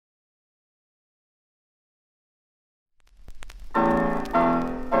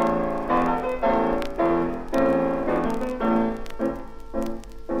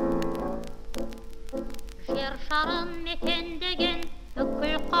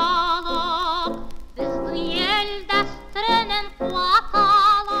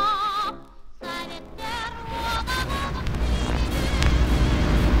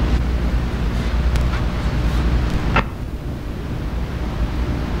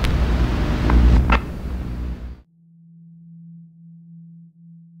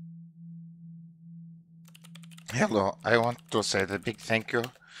Hello, I want to say a big thank you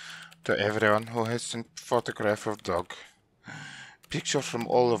to everyone who has sent photograph of dog. Pictures from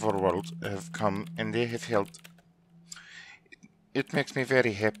all over the world have come and they have helped. It makes me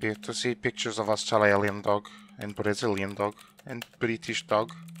very happy to see pictures of Australian dog and Brazilian dog and British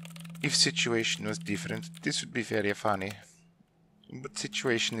dog. If situation was different, this would be very funny. But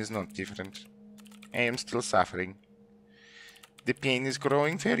situation is not different. I am still suffering. The pain is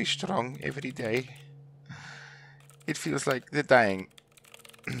growing very strong every day. It feels like the dying.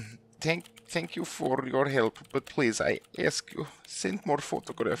 Thank you for your help, but please, I ask you, send more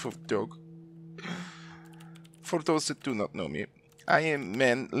photograph of dog. For those that do not know me, I am a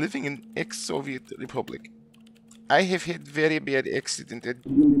man living in ex-Soviet Republic. I have had very bad accident at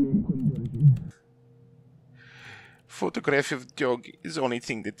photograph of dog is the only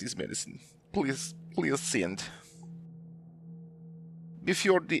thing that is medicine. Please send.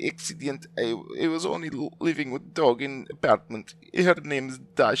 Before the accident, I was only living with dog in apartment. Her name is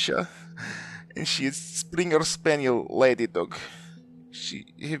Dasha, and she is Springer Spaniel lady dog. She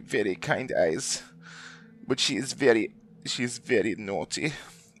have very kind eyes, but she is very naughty.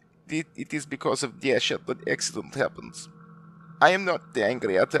 It is because of Dasha that accident happens. I am not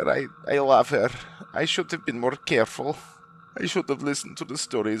angry at her. I love her. I should have been more careful. I should have listened to the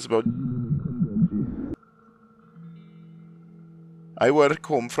stories about. I work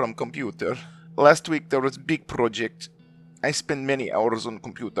home from computer. Last week there was big project. I spent many hours on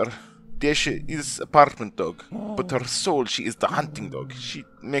computer. Dasha is apartment dog, but her soul, she is the hunting dog. She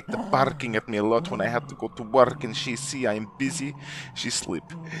make the barking at me a lot when I have to go to work and she see I am busy, she sleep.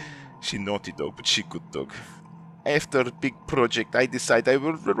 She naughty dog, but she good dog. After big project, I decide I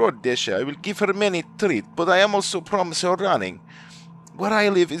will reward Dasha. I will give her many treats, but I am also promise her running. Where I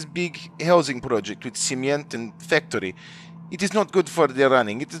live is big housing project with cement and factory. It is not good for the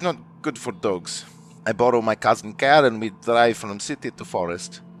running. It is not good for dogs. I borrow my cousin car and we drive from city to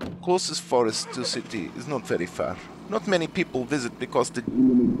forest. Closest forest to city is not very far. Not many people visit because the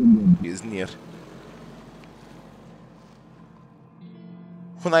is near.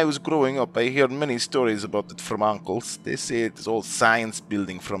 When I was growing up, I heard many stories about it from uncles. They say it is all science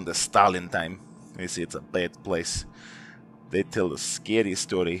building from the Stalin time. They say it's a bad place. They tell a scary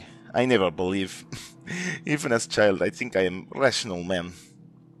story. I never believe. Even as child, I think I am a rational man.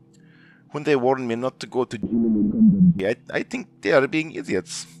 When they warn me not to go to I think they are being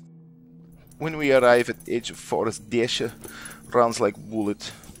idiots. When we arrive at the edge of forest, Dasha runs like a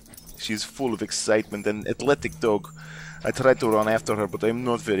bullet. She's full of excitement and athletic dog. I try to run after her, but I'm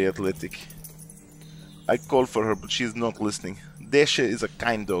not very athletic. I call for her, but she is not listening. Dasha is a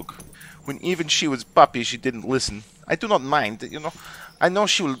kind dog. When even she was puppy, she didn't listen. I do not mind, you know. I know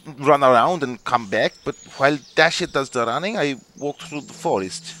she will run around and come back, but while Dasha does the running, I walk through the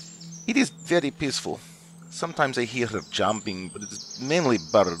forest. It is very peaceful. Sometimes I hear her jumping, but it is mainly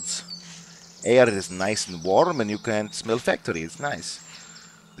birds. Air is nice and warm and you can smell factory, it's nice.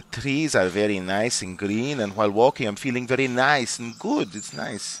 The trees are very nice and green, and while walking I'm feeling very nice and good, it's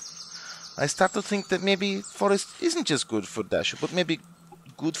nice. I start to think that maybe forest isn't just good for Dasha, but maybe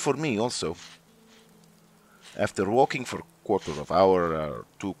good for me also. After walking for quarter of hour or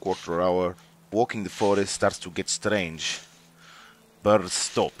 2/4 hour, walking the forest starts to get strange. Birds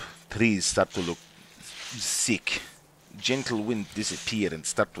stop, trees start to look sick. Gentle wind disappear and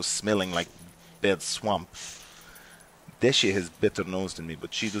start to smelling like bad swamp. Dasha has better nose than me,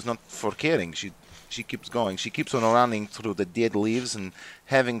 but she does not for caring. She keeps going. She keeps on running through the dead leaves and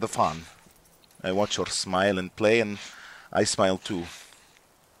having the fun. I watch her smile and play, and I smile too.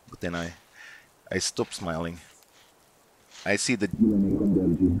 But then I stop smiling. I see the.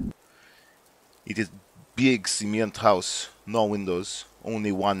 It is big cement house, no windows,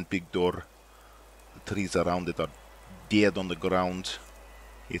 only one big door. The trees around it are dead on the ground.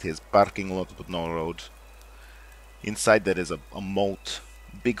 It has parking lot but no road. Inside there is a moat,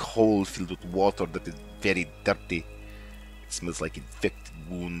 big hole filled with water that is very dirty. It smells like infected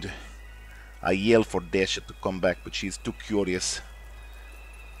wound. I yell for Dasha to come back, but she is too curious.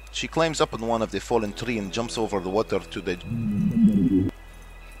 She climbs up on one of the fallen tree and jumps over the water to the.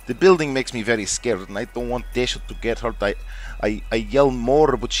 The building makes me very scared, and I don't want Dasha to get hurt. I yell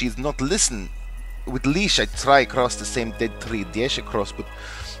more, but she's not listening. With leash, I try across the same dead tree Dasha crossed, but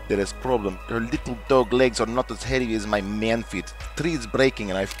there is problem. Her little dog legs are not as heavy as my man feet. The tree is breaking,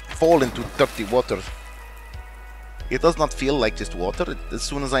 and I fall into dirty water. It does not feel like just water. As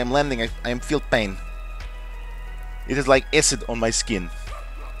soon as I am landing, I feel pain. It is like acid on my skin.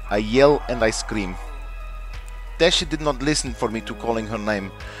 I yell and I scream. Dasha did not listen for me to calling her name,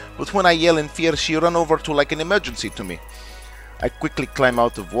 but when I yell in fear, she ran over to like an emergency to me. I quickly climb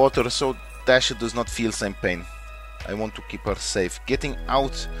out of water so Dasha does not feel same pain. I want to keep her safe. Getting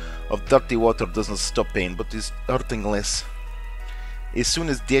out of dirty water doesn't stop pain, but is hurting less. As soon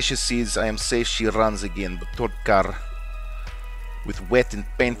as Dasha sees I am safe, she runs again, but toward Karl. With wet and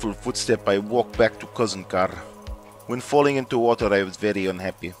painful footstep, I walk back to cousin Karl. When falling into water, I was very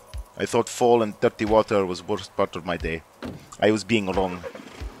unhappy. I thought fall in dirty water was the worst part of my day. I was being wrong.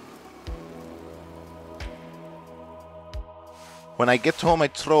 When I get home, I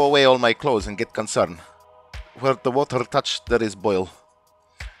throw away all my clothes and get concerned. Where the water touched, there is boil.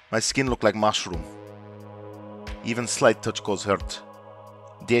 My skin look like mushroom. Even slight touch cause hurt.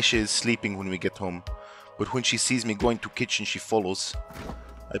 Dasha is sleeping when we get home, but when she sees me going to kitchen, she follows.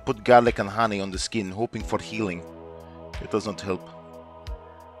 I put garlic and honey on the skin, hoping for healing. It does not help.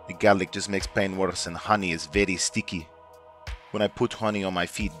 The garlic just makes pain worse, and honey is very sticky. When I put honey on my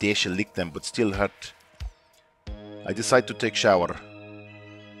feet, Dasha licked them, but still hurt. I decide to take shower.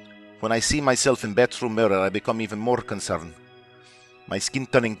 When I see myself in bathroom mirror, I become even more concerned. My skin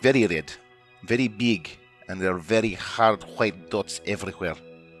turning very red, very big, and there are very hard white dots everywhere.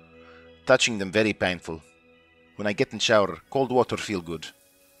 Touching them very painful. When I get in shower, cold water feel good,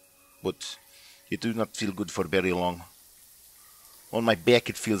 but it do not feel good for very long. On my back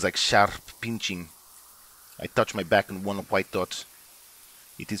it feels like sharp pinching. I touch my back and one white dot.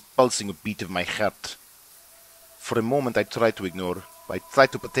 It is pulsing a beat of my heart. For a moment I try to ignore. I try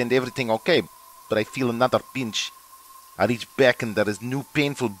to pretend everything okay, but I feel another pinch. I reach back and there is new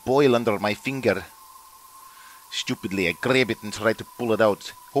painful boil under my finger. Stupidly I grab it and try to pull it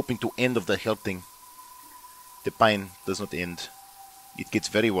out, hoping to end of the hurting. The pain does not end. It gets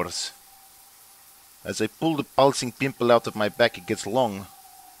very worse. As I pull the pulsing pimple out of my back, it gets long.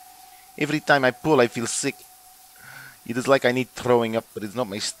 Every time I pull, I feel sick. It is like I need throwing up, but it's not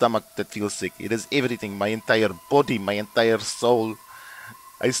my stomach that feels sick. It is everything, my entire body, my entire soul.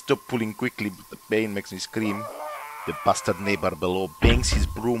 I stop pulling quickly, but the pain makes me scream. The bastard neighbor below bangs his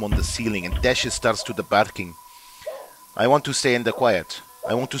broom on the ceiling and Dasha starts to the barking. I want to stay in the quiet.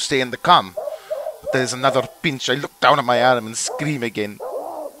 I want to stay in the calm. But there is another pinch. I look down at my arm and scream again.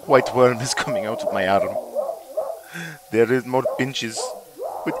 White worm is coming out of my arm. There is more pinches.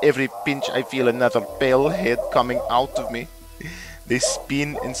 With every pinch I feel another pale head coming out of me. They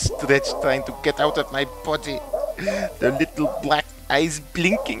spin and stretch trying to get out of my body. Their little black eyes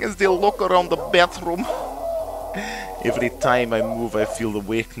blinking as they look around the bathroom. Every time I move I feel the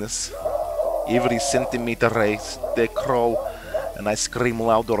weakness. Every centimeter they crawl and I scream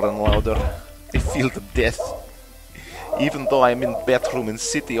louder and louder. I feel the death. Even though I'm in bathroom in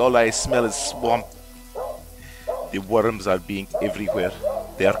city, all I smell is swamp. The worms are being everywhere.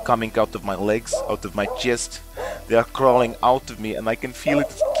 They are coming out of my legs, out of my chest. They are crawling out of me and I can feel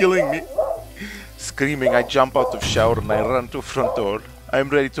it killing me. Screaming, I jump out of shower and I run to front door. I am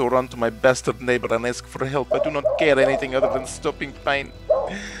ready to run to my bastard neighbor and ask for help. I do not care anything other than stopping pain.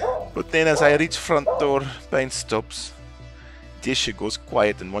 But then as I reach front door, pain stops. Dasha goes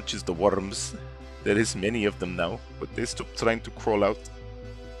quiet and watches the worms. There is many of them now, but they stop trying to crawl out.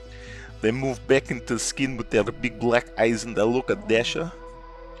 They move back into the skin with their big black eyes and they look at Dasha.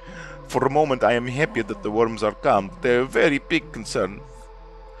 For a moment I am happy that the worms are calm, but they are very big concern.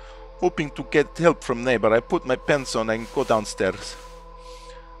 Hoping to get help from neighbor, I put my pants on and go downstairs.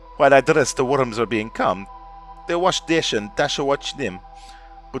 While I dress, the worms are being calm. They watch Dasha and Dasha watch them.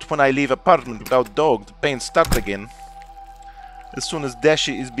 But when I leave apartment without dog, the pain starts again. As soon as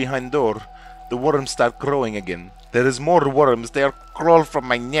Dasha is behind door, the worms start growing again. There is more worms. They crawl from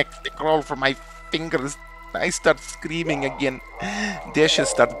my neck. They crawl from my fingers. I start screaming again. Dasha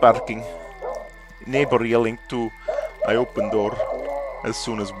starts barking. Neighbor yelling too. I open door. As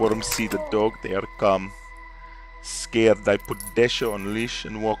soon as worms see the dog, they are calm. Scared, I put Dasha on leash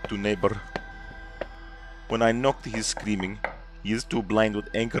and walk to neighbor. When I knocked, he is screaming. He is too blind with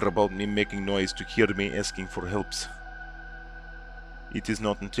anger about me making noise to hear me asking for helps. It is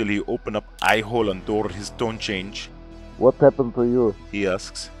not until he open up eye hole and door his tone change. What happened to you? He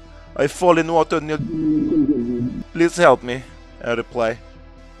asks. I fall in water near... Please help me, I reply.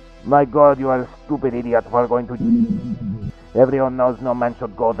 My God, you are a stupid idiot. We're going to... Everyone knows no man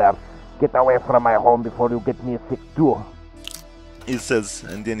should go there. Get away from my home before you get me sick too. He says,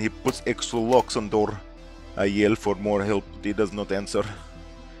 and then he puts extra locks on door. I yell for more help, but he does not answer.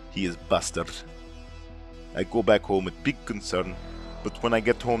 He is bastard. I go back home with big concern, but when I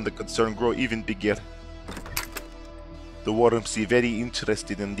get home the concern grow even bigger. The worms seem very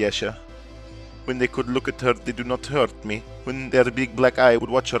interested in Dasha. When they could look at her, they do not hurt me. When their big black eye would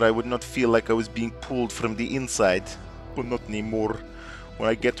watch her, I would not feel like I was being pulled from the inside. But not anymore. When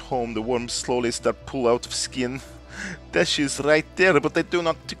I get home, the worms slowly start pull out of skin. Dasha is right there, but they do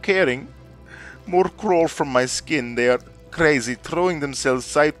not caring. More crawl from my skin. They are crazy, throwing themselves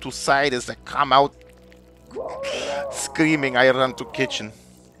side to side as they come out. Screaming, I run to kitchen.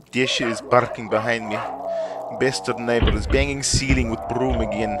 Desha is barking behind me. Bastard neighbor is banging ceiling with broom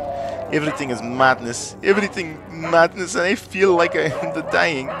again. Everything is madness. Everything madness, and I feel like I am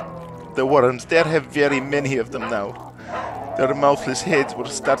dying. The worms, there have very many of them now. Their mouthless heads were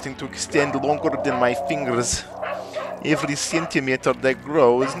starting to extend longer than my fingers. Every centimeter they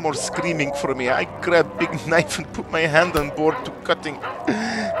grow is more screaming for me. I grab big knife and put my hand on board to cutting.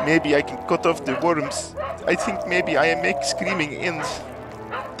 Maybe I can cut off the worms. I think maybe I am make screaming end.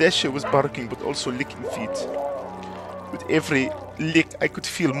 Desha was barking but also licking feet. With every lick I could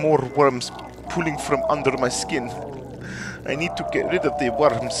feel more worms pulling from under my skin. I need to get rid of the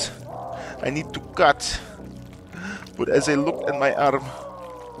worms. I need to cut. But as I looked at my arm,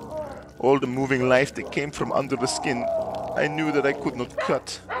 all the moving life that came from under the skin, I knew that I could not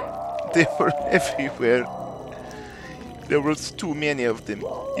cut. They were everywhere. There was too many of them.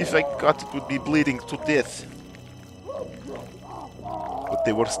 If I cut, it would be bleeding to death. But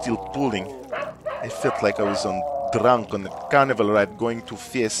they were still pulling. I felt like I was drunk on a carnival ride going too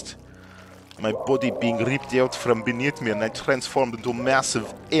fast. My body being ripped out from beneath me, and I transformed into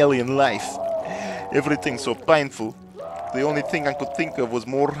massive alien life. Everything so painful. The only thing I could think of was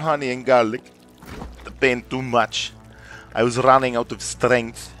more honey and garlic. The pain too much. I was running out of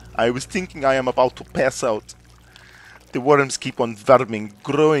strength. I was thinking I am about to pass out. The worms keep on worming,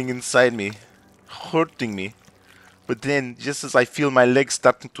 growing inside me, hurting me. But then, just as I feel my legs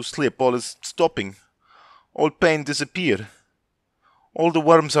starting to slip, all is stopping. All pain disappears. All the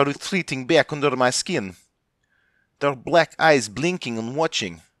worms are retreating back under my skin. Their black eyes blinking and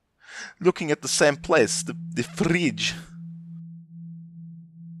watching. Looking at the same place, the fridge.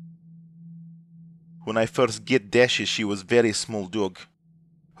 When I first get Desha, she was very small dog.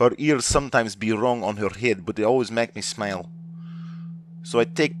 Her ears sometimes be wrong on her head, but they always make me smile. So I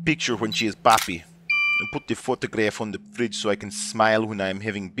take picture when she is puppy, and put the photograph on the fridge so I can smile when I am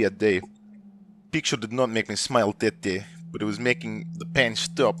having bad day. Picture did not make me smile that day, but it was making the pain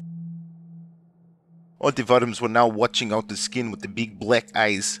stop. All the worms were now watching out the skin with the big black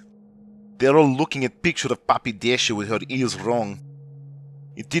eyes. They're all looking at picture of puppy Desha with her ears wrong.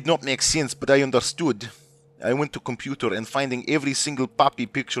 It did not make sense, but I understood. I went to computer and finding every single puppy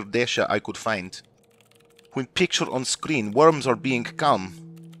picture Desha I could find. When picture on screen, worms are being calm.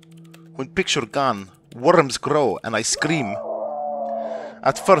 When picture gone, worms grow and I scream.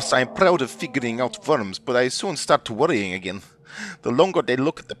 At first I am proud of figuring out worms, but I soon start worrying again. The longer they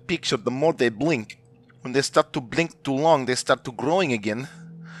look at the picture, the more they blink. When they start to blink too long, they start to growing again.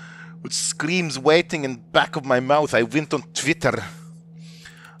 With screams waiting in the back of my mouth, I went on Twitter.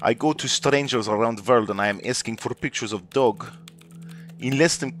 I go to strangers around the world and I am asking for pictures of dog. In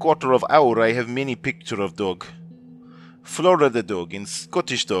less than quarter of hour I have many pictures of dog. Florida dog and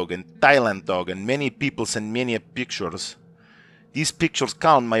Scottish dog and Thailand dog, and many people send many pictures. These pictures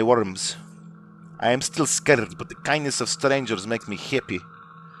calm my worms. I am still scared, but the kindness of strangers makes me happy.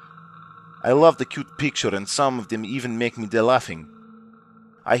 I love the cute picture and some of them even make me laughing.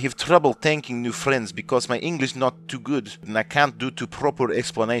 I have trouble thanking new friends because my English not too good and I can't do too proper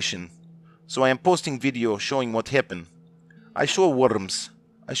explanation. So I am posting video showing what happened. I show worms.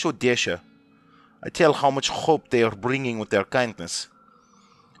 I show Desha. I tell how much hope they are bringing with their kindness.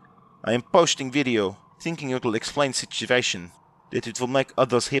 I am posting video thinking it will explain situation, that it will make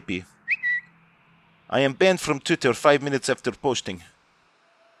others happy. I am banned from Twitter 5 minutes after posting.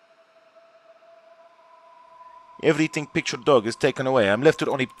 Everything picture dog is taken away. I'm left with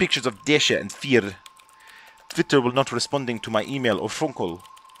only pictures of Desha and fear. Twitter will not responding to my email or phone call.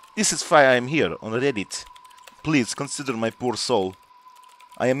 This is why I am here on Reddit. Please consider my poor soul.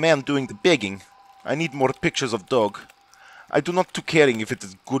 I am man doing the begging. I need more pictures of dog. I do not too caring if it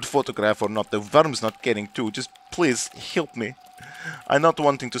is good photograph or not. The worms not caring too. Just please help me. I'm not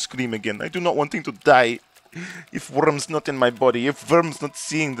wanting to scream again. I do not wanting to die. If worms not in my body, if worms not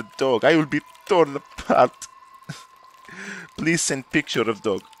seeing the dog, I will be torn apart. Please send picture of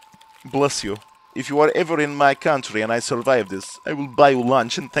dog. Bless you. If you are ever in my country and I survive this, I will buy you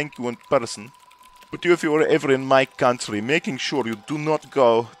lunch and thank you in person. But if you are ever in my country, making sure you do not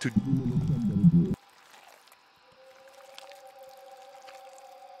go to